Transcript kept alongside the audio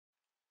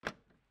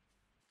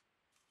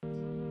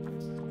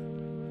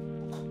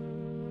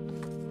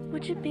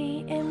Would you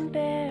be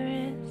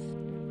embarrassed?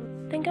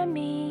 Think I'm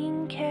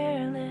being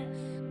careless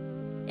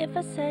if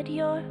I said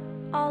you're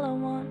all I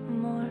want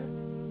more?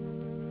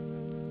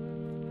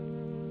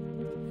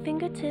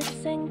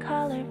 Fingertips and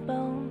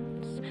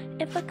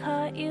collarbones, if I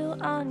caught you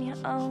on your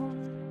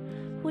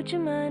own, would you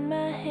mind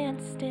my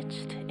hand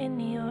stitched in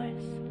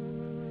yours?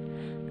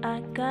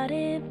 I got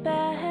it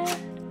bad,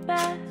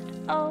 bad,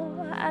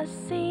 oh, I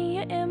see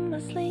you in my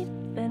sleep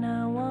and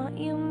I want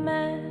you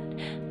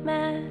mad,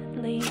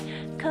 madly.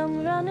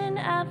 Come running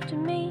after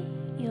me,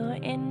 you're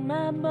in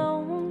my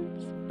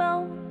bones,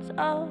 bones,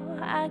 oh,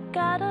 I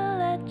gotta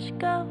let you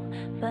go,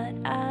 but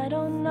I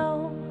don't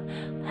know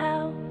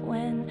how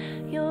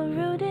when you're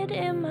rooted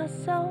in my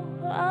soul,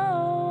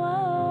 oh,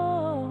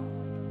 oh.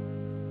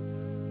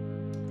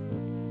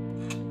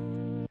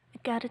 I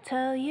gotta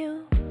tell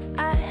you,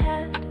 I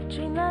had a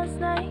dream last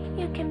night.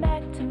 You came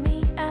back to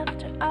me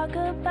after our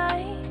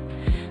goodbye.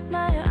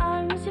 My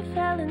arms you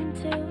fell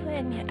into,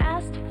 and you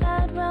asked if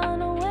I'd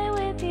run away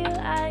with you.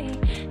 I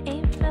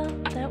ain't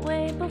felt that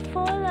way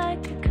before, like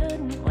I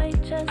couldn't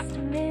wait just a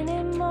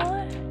minute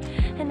more.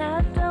 And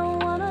I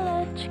don't wanna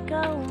let you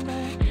go,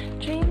 but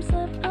dreams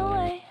slip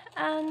away,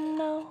 I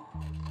know.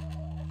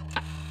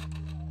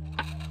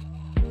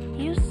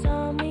 You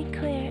saw me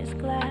clear as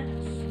glass,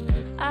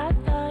 I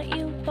thought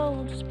you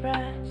bold as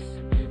brass.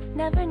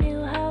 Never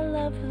knew how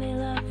lovely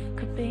love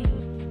could be.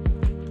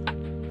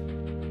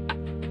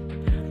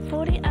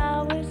 40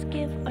 hours,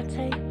 give or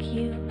take,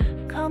 you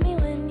call me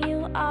when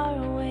you are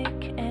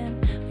awake,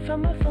 and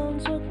from our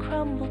phones will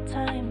crumble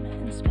time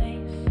and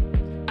space.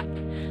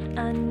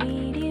 I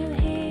need you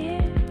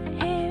here,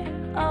 here,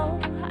 oh,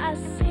 I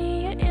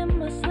see you in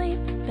my sleep,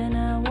 and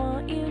I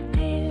want you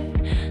dear,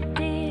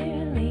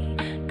 dearly.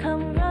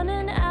 Come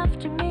running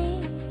after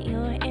me,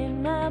 you're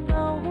in my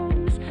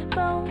bones,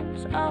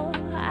 bones, oh,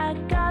 I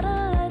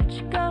gotta let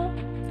you go,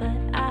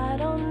 but I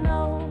don't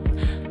know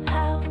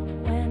how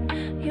when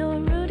you're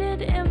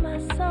rooted in my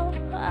soul,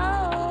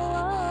 oh,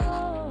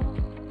 oh.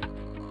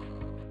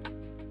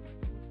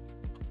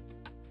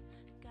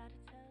 Gotta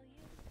tell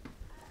you.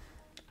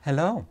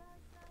 Hello.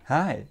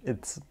 Hi.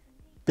 It's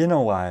been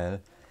a while.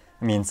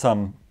 I mean,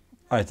 some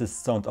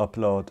artists don't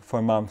upload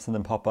for months and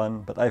then pop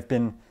on, but I've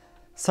been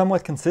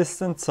somewhat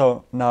consistent,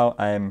 so now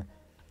I'm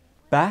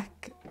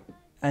back.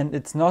 And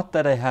it's not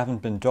that I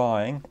haven't been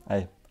drawing.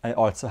 I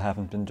also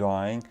haven't been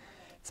drawing.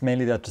 It's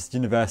mainly that just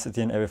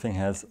university and everything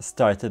has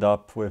started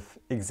up with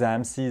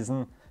exam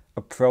season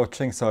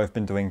approaching, so I've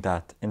been doing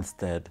that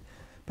instead.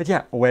 But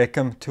yeah,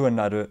 welcome to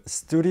another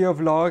studio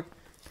vlog.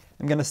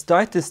 I'm gonna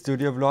start this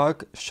studio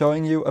vlog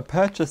showing you a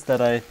purchase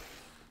that I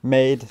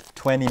made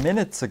 20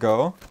 minutes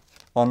ago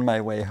on my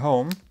way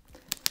home.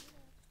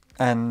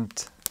 And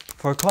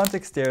for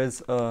context,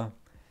 there's a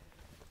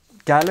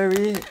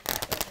gallery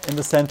in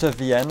the center of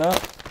Vienna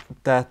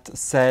that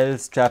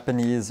sells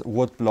Japanese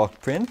woodblock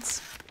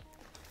prints.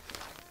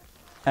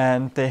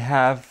 And they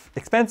have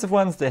expensive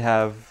ones, they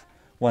have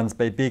ones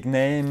by big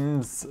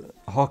names,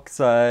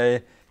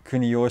 Hokusai,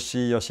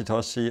 Kuniyoshi,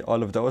 Yoshitoshi,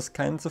 all of those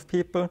kinds of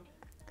people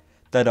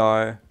that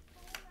are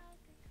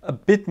a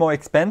bit more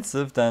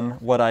expensive than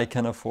what I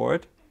can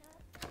afford.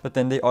 But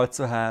then they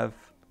also have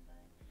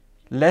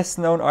less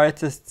known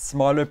artists,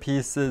 smaller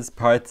pieces,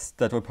 parts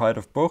that were part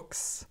of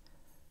books.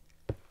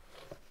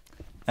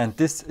 And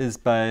this is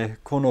by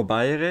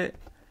Konobaire.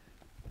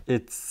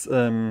 It's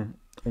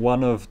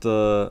one of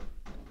the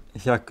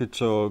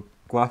Hyakucho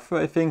Gwafu,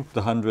 I think,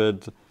 the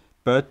 100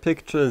 bird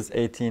pictures,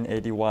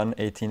 1881,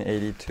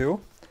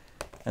 1882.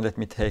 And let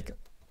me take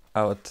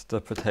out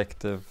the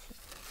protective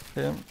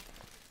film.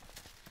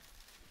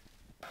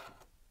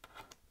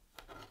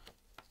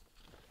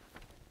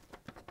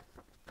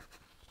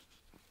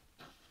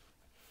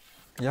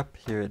 Yep,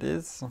 here it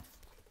is.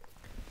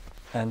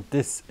 And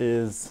this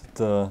is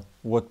the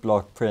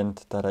woodblock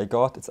print that I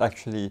got. It's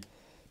actually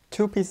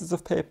 2 pieces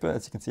of paper.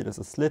 As you can see, there's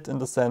a slit in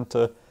the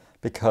center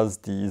because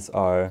these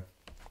are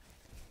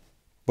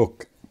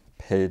book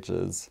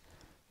pages,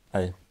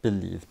 I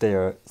believe. They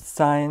are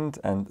signed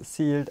and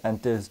sealed,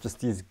 and there's just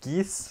these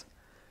geese,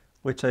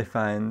 which I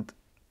find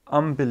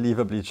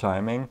unbelievably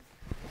charming.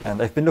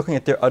 And I've been looking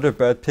at their other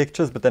bird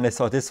pictures, but then I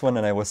saw this one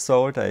and I was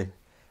sold. I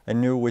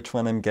knew which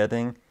one I'm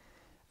getting.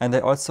 And I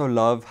also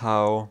love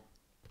how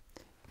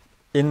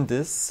in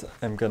this,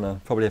 I'm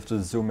gonna probably have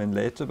to zoom in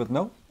later, but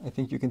no, I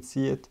think you can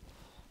see it,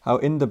 how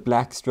in the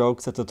black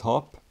strokes at the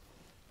top,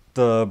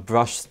 the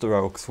brush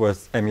strokes were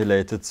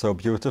emulated so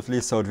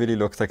beautifully, so it really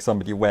looks like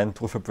somebody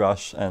went with a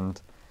brush and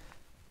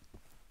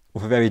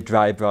with a very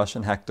dry brush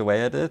and hacked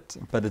away at it,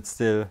 but it's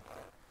still,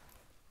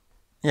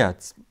 yeah,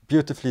 it's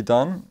beautifully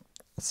done.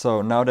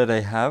 So now that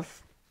I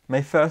have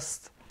my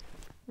first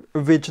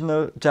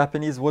original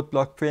Japanese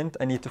woodblock print,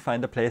 I need to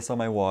find a place on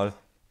my wall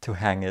to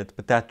hang it,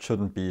 but that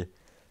shouldn't be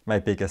my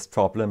biggest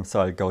problem,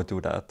 so I'll go do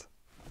that.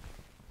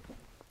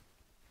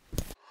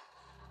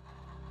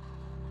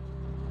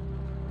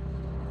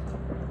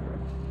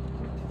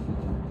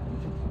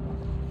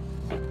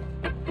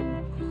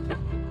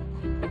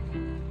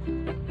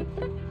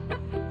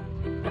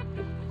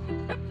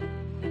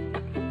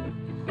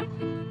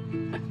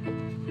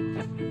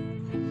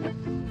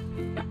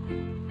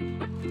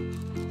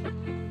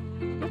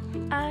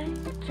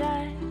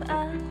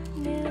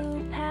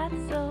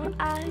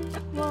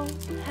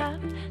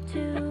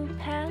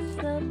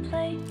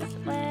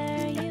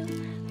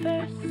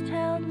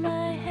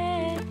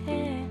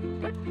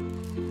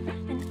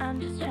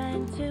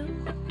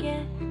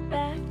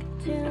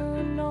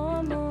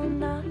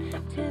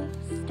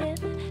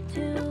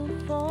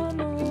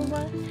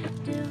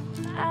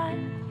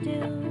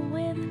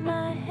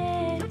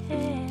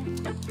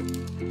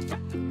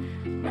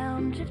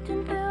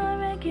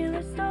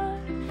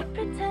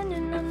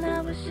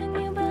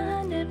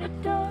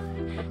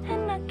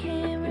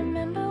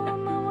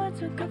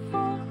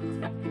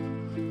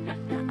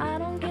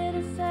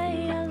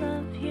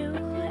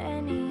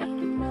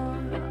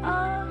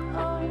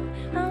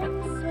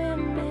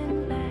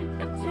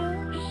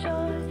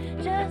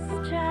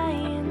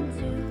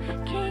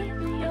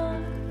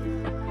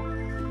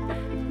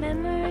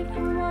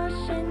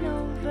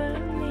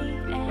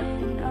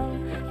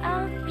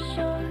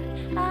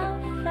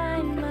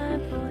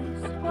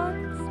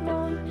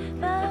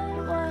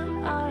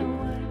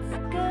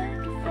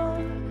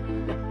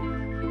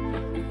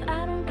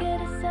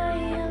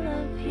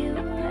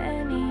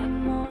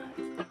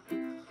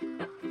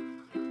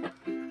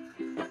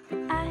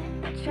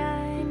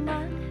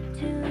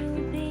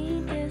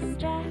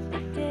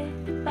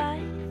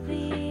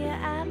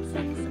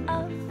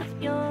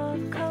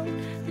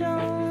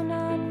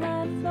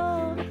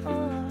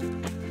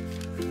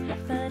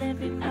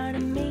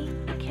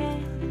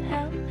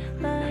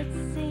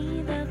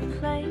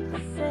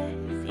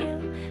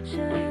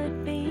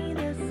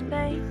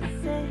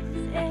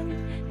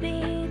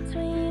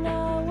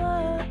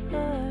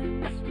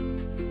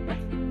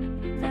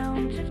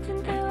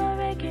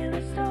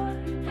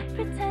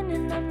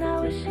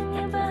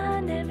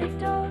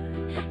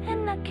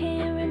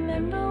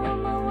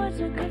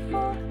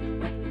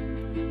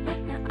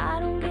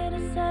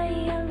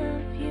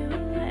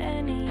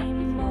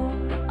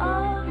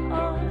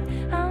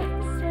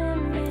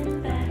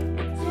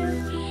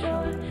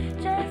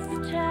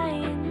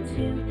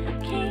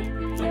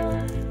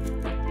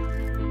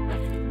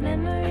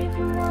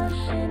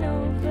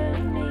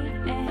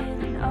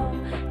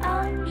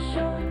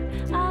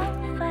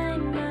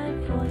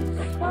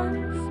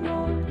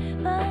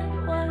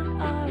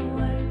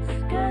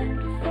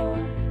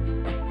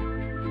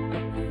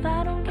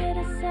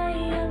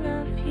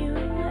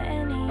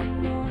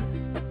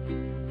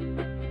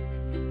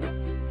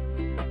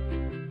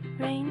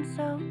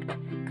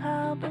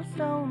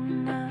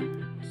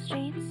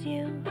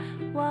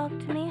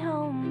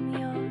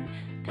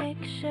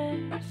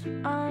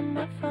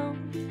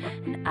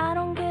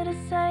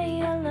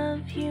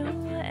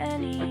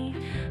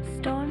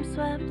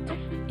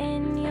 wrapped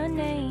in your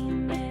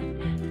name.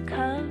 It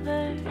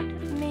covered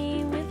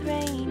me with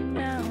rain.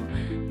 Now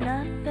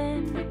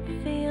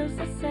nothing feels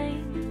the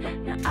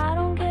same. Now I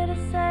don't get to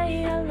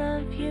say I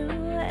love you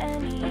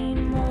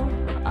anymore.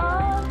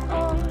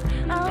 Oh,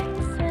 I'm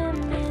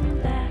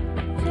swimming back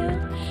to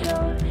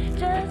shore,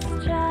 just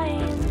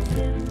trying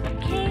to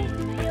keep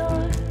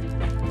your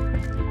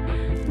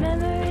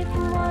memory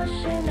from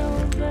washing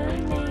over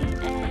me.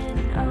 And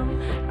oh,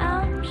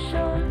 I'm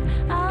sure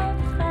I'll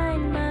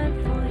find my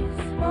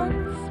voice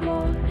once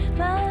more.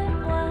 But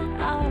what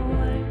are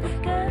words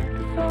good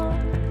for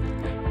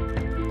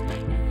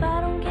if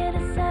I don't get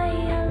to say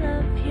I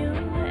love you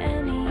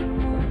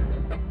anymore?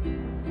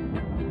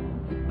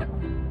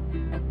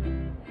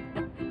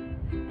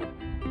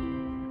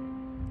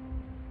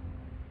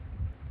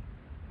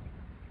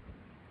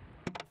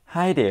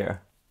 Hi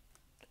there.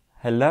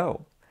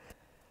 Hello.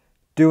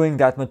 Doing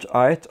that much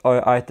art, or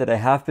art that I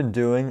have been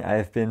doing,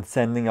 I've been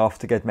sending off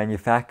to get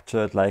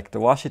manufactured, like the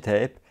washi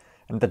tape,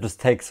 and that just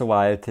takes a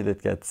while till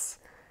it gets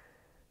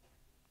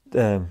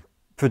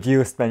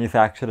produced,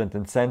 manufactured, and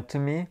then sent to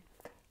me.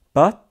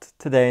 But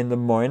today in the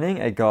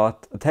morning I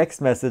got a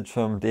text message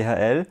from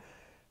DHL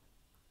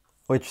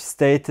which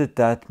stated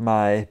that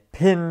my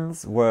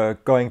pins were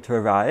going to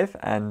arrive,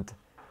 and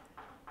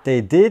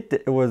they did.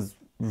 It was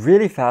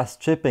really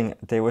fast shipping.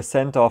 They were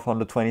sent off on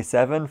the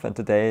 27th and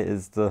today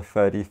is the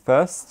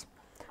 31st.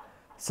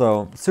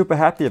 So super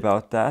happy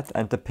about that.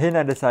 And the pin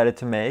I decided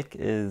to make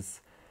is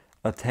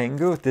a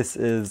Tengu. This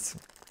is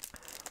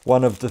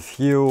one of the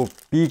few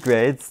B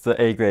grades.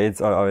 The A grades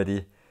are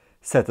already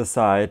set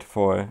aside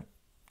for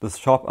the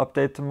shop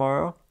update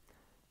tomorrow.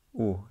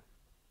 Ooh,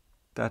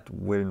 that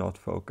will not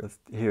focus.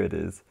 Here it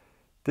is.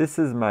 This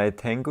is my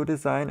Tengu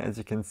design. As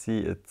you can see,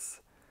 it's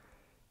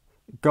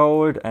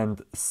gold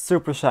and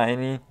super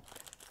shiny,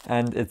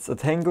 and it's a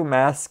Tengu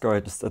mask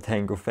or just a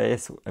Tengu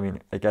face. I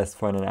mean, I guess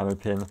for an enamel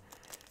pin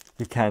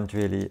you can't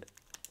really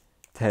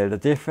tell the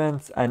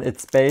difference, and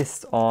it's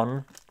based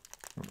on,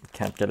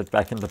 can't get it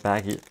back in the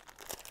baggie,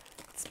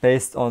 it's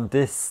based on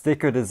this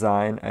sticker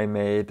design I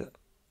made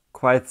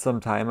quite some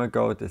time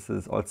ago. This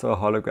is also a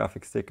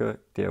holographic sticker.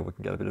 There we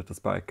can get a bit of the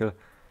sparkle.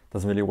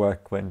 Doesn't really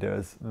work when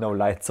there's no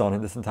lights on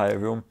in this entire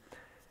room,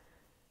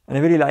 and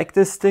I really like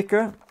this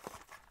sticker.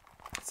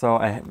 So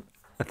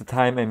at the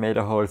time I made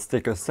a whole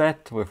sticker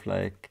set with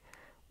like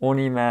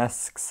Oni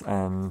masks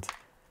and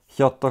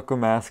Hyotoku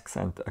masks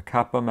and a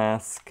Kappa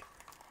mask.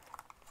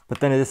 But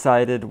then I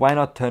decided, why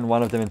not turn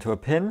one of them into a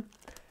pin?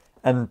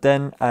 And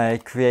then I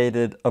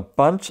created a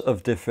bunch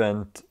of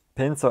different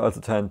pins. So I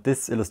also turned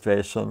this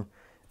illustration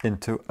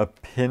into a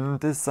pin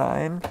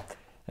design.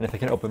 And if I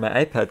can open my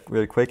iPad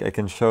real quick, I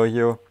can show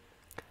you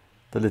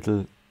the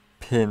little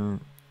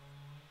pin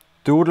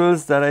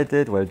doodles that I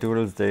did. Well,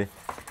 doodles, they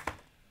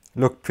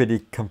look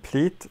pretty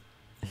complete.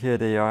 Here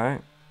they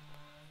are.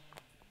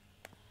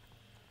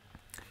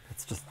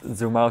 Let's just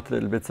zoom out a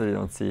little bit so you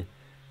don't see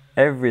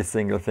every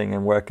single thing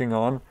I'm working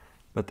on.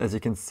 But as you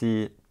can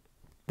see,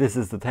 this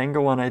is the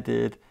Tengu one I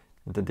did.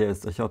 And then there's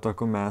the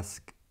Hyotoku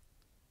mask,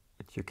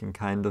 which you can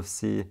kind of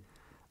see,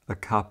 a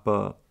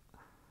Kappa,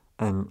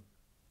 an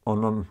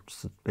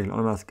just a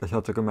mask, a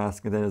Hyotoku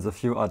mask, and then there's a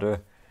few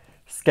other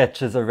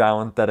sketches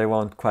around that I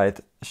won't quite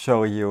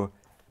show you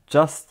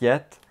just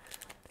yet.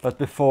 But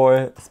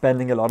before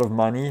spending a lot of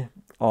money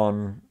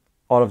on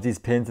all of these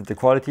pins and the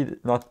quality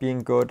not being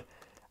good,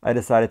 I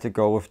decided to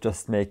go with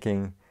just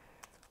making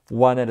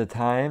one at a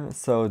time.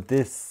 So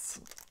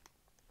this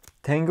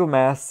Tengu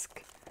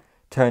mask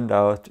turned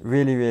out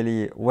really,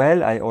 really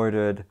well. I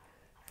ordered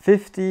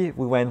 50.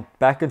 We went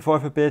back and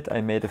forth a bit.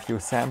 I made a few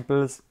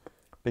samples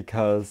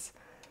because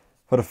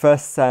for the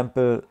first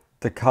sample,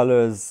 the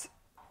colors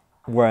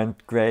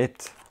weren't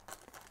great.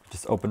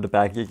 Just open the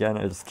baggie again.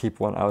 I'll just keep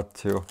one out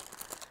to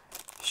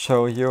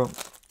show you.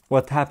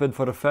 What happened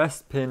for the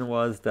first pin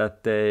was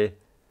that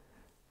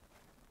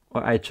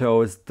I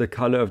chose the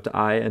color of the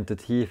eye and the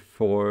teeth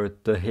for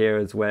the hair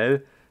as well.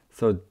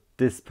 So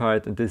this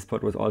part and this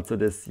part was also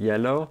this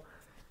yellow,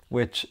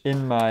 which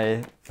in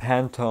my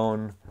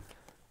Pantone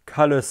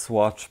color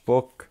swatch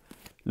book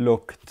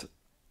looked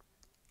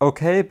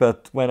okay,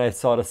 but when I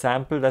saw the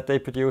sample that they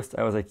produced,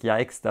 I was like,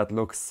 yikes, that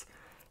looks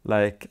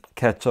like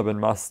ketchup and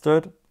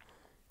mustard.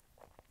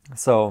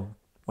 So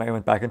when I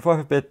went back and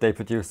forth a bit, they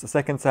produced a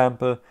second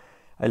sample.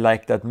 I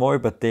liked that more,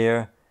 but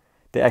they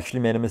actually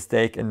made a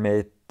mistake and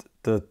made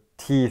the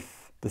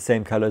teeth the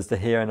same color as the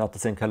hair and not the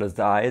same color as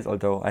the eyes,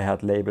 although I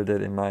had labeled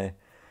it in my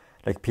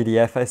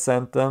PDF I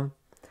sent them.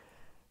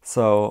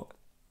 So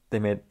they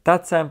made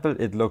that sample,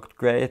 it looked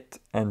great,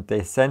 and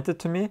they sent it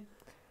to me.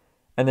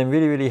 And I'm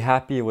really, really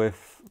happy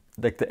with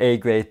the A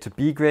grade to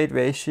B grade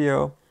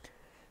ratio.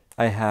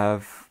 I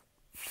have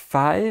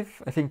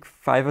 5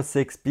 or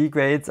 6 B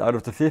grades out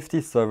of the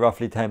 50, so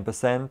roughly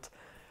 10%,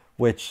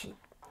 which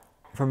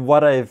from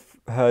what I've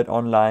heard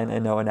online, I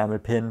know enamel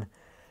pin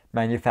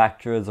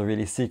manufacturers are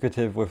really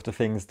secretive with the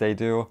things they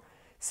do.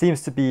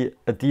 Seems to be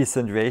a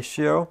decent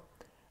ratio.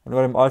 And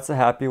what I'm also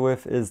happy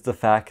with is the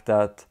fact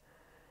that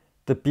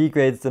The B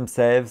grades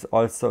themselves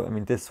also, I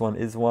mean, this one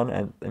is one,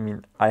 and I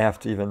mean, I have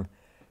to even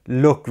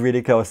look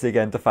really closely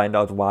again to find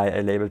out why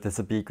I labeled this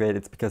a B grade.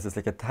 It's because it's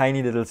like a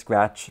tiny little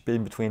scratch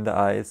in between the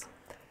eyes,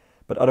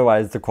 but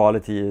otherwise the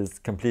quality is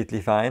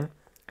completely fine.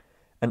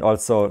 And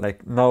also,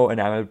 like, no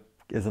enamel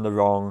is in the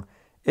wrong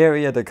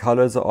area, the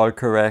colors are all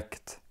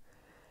correct,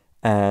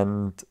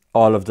 and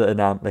all of the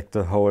enamel, like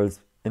the holes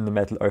in the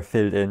metal, are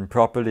filled in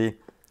properly.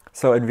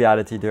 So in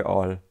reality, they're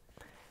all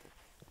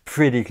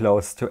pretty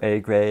close to A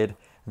grade.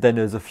 Then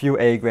there's a few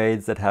A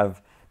grades that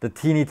have the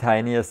teeny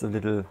tiniest of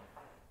little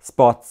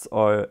spots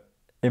or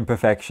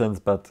imperfections,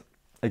 but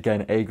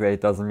again, A grade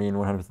doesn't mean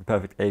 100%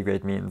 perfect. A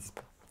grade means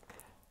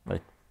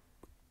like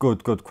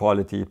good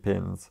quality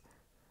pins.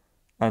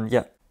 And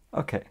yeah,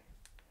 okay.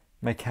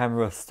 My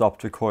camera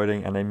stopped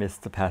recording and I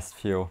missed the past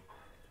few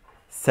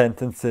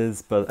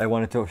sentences, but I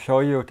wanted to show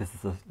you, this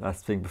is the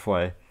last thing before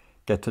I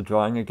get to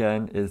drawing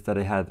again, is that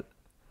I had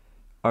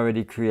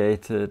already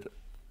created,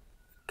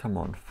 come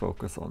on,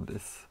 focus on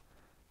this.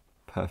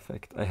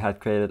 Perfect. I had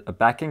created a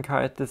backing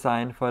card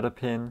design for the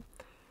pin,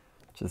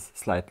 which is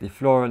slightly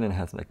floral and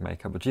has like my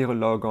Caballero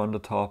logo on the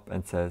top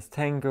and says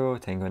Tango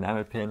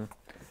enamel pin.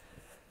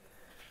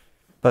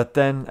 But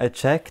then I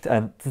checked,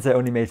 and since I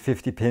only made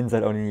 50 pins,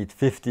 I'd only need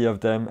 50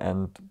 of them,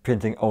 and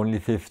printing only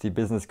 50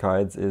 business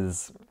cards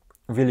is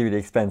really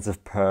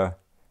expensive per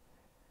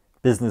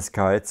business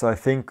card. So I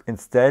think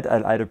instead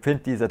I'll either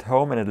print these at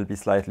home and it'll be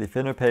slightly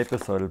thinner paper,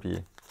 so it'll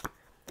be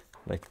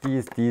like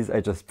these. These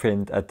I just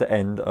print at the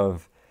end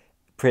of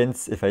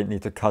prints. If I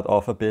need to cut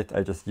off a bit,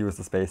 I just use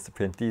the space to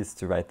print these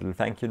to write little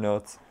thank you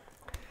notes.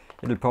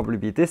 It'll probably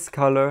be this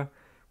color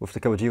with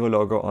the Caballero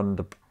logo on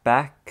the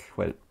back,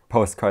 well,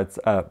 postcards,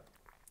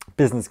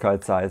 business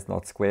card size,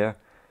 not square,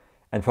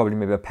 and probably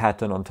maybe a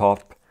pattern on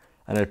top,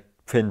 and I'll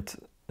print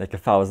like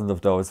 1,000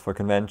 of those for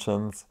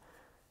conventions,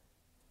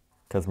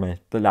 because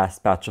the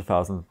last batch of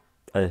 1,000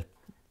 I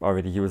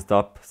already used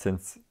up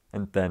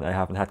and then I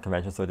haven't had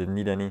conventions, so I didn't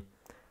need any.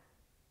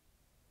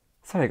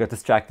 Sorry, I got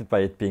distracted by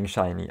it being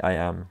shiny. I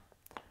am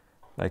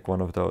like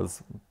one of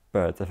those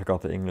birds, I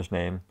forgot the English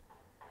name,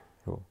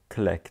 who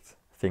collect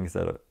things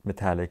that are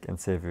metallic and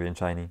silvery and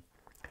shiny.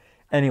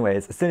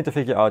 Anyways, I still need to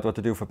figure out what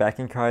to do for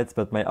backing cards,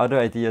 but my other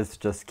idea is to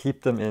just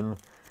keep them in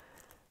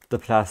the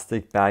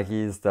plastic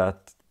baggies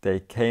that they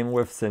came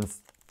with,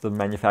 since the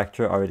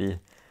manufacturer already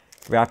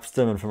wraps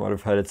them, and from what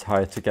I've heard it's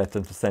hard to get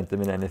them to send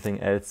them in anything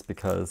else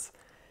because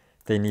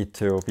they need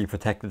to be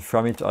protected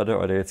from each other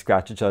or they would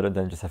scratch each other and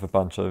then just have a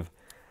bunch of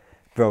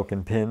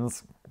broken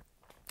pins.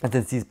 And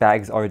since these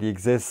bags already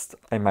exist,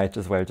 I might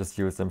as well just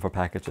use them for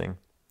packaging.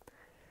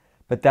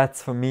 But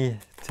that's for me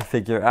to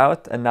figure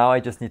out, and now I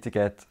just need to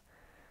get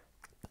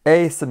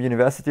A, some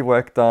university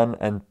work done,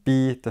 and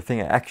B, the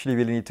thing I actually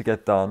really need to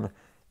get done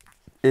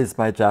is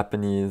my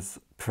Japanese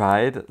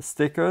pride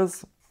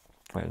stickers.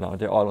 Well, now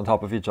they're all on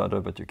top of each other,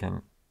 but you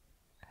can,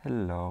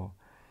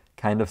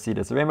 kind of see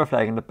there's a rainbow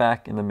flag in the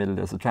back, in the middle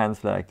there's a trans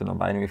flag, the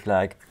non-binary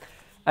flag.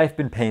 I've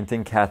been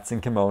painting cats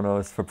in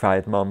kimonos for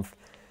Pride Month,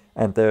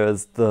 and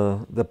there's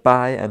the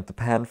bi and the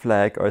pan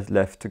flag are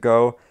left to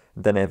go.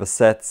 Then I have a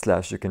set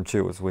 / you can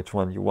choose which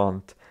one you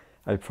want.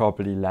 I'll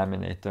probably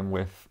laminate them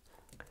with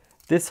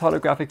this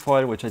holographic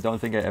foil, which I don't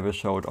think I ever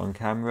showed on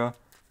camera.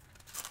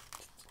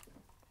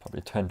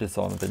 Probably turn this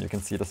on and then you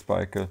can see the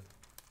sparkle.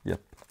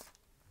 Yep.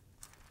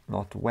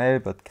 Not well,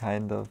 but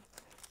kind of.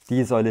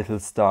 These are little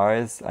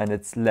stars, and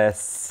it's a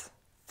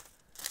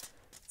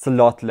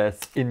lot less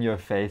in your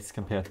face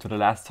compared to the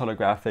last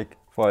holographic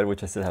foil,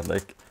 which I still have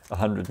like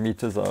 100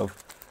 meters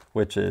of,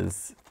 which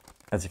is,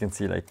 as you can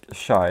see, like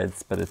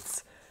shards, but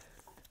it's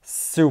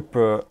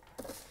super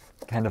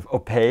kind of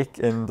opaque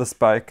in the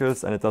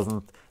sparkles and it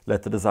doesn't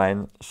let the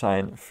design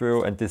shine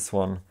through. And this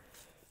one,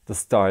 the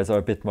stars are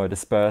a bit more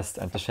dispersed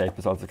and the shape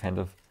is also kind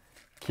of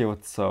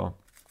cute, so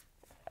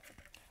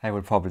I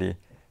will probably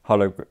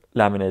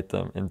laminate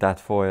them in that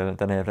foil.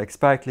 Then I have like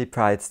sparkly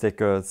pride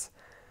stickers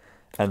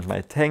and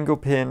my Tango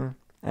pin,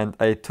 and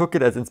I took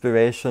it as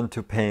inspiration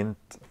to paint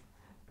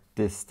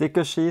this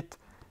sticker sheet.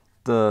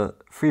 The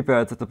 3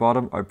 birds at the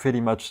bottom are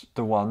pretty much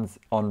the ones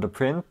on the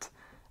print,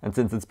 and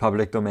since it's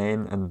public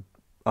domain and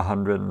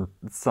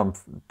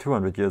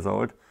 200 years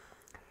old,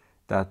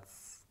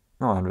 that's,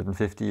 no,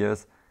 150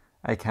 years,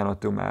 I cannot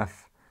do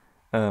math.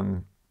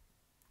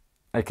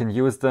 I can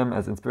use them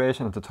as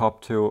inspiration. At the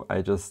top 2,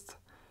 I just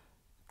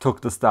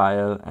took the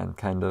style and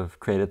kind of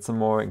created some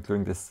more,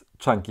 including this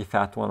chunky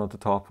fat one at the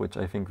top, which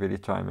I think really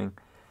charming.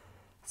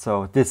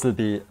 So this will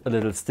be a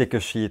little sticker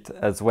sheet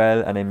as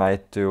well, and I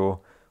might do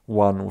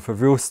one with a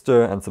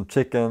rooster and some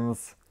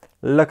chickens.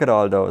 Look at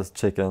all those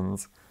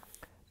chickens.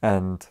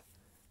 And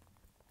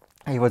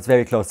I was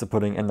very close to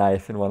putting a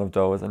knife in one of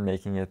those and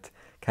making it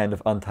kind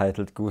of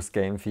Untitled Goose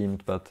Game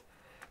themed, but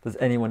does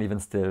anyone even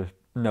still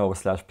know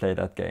 / play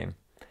that game?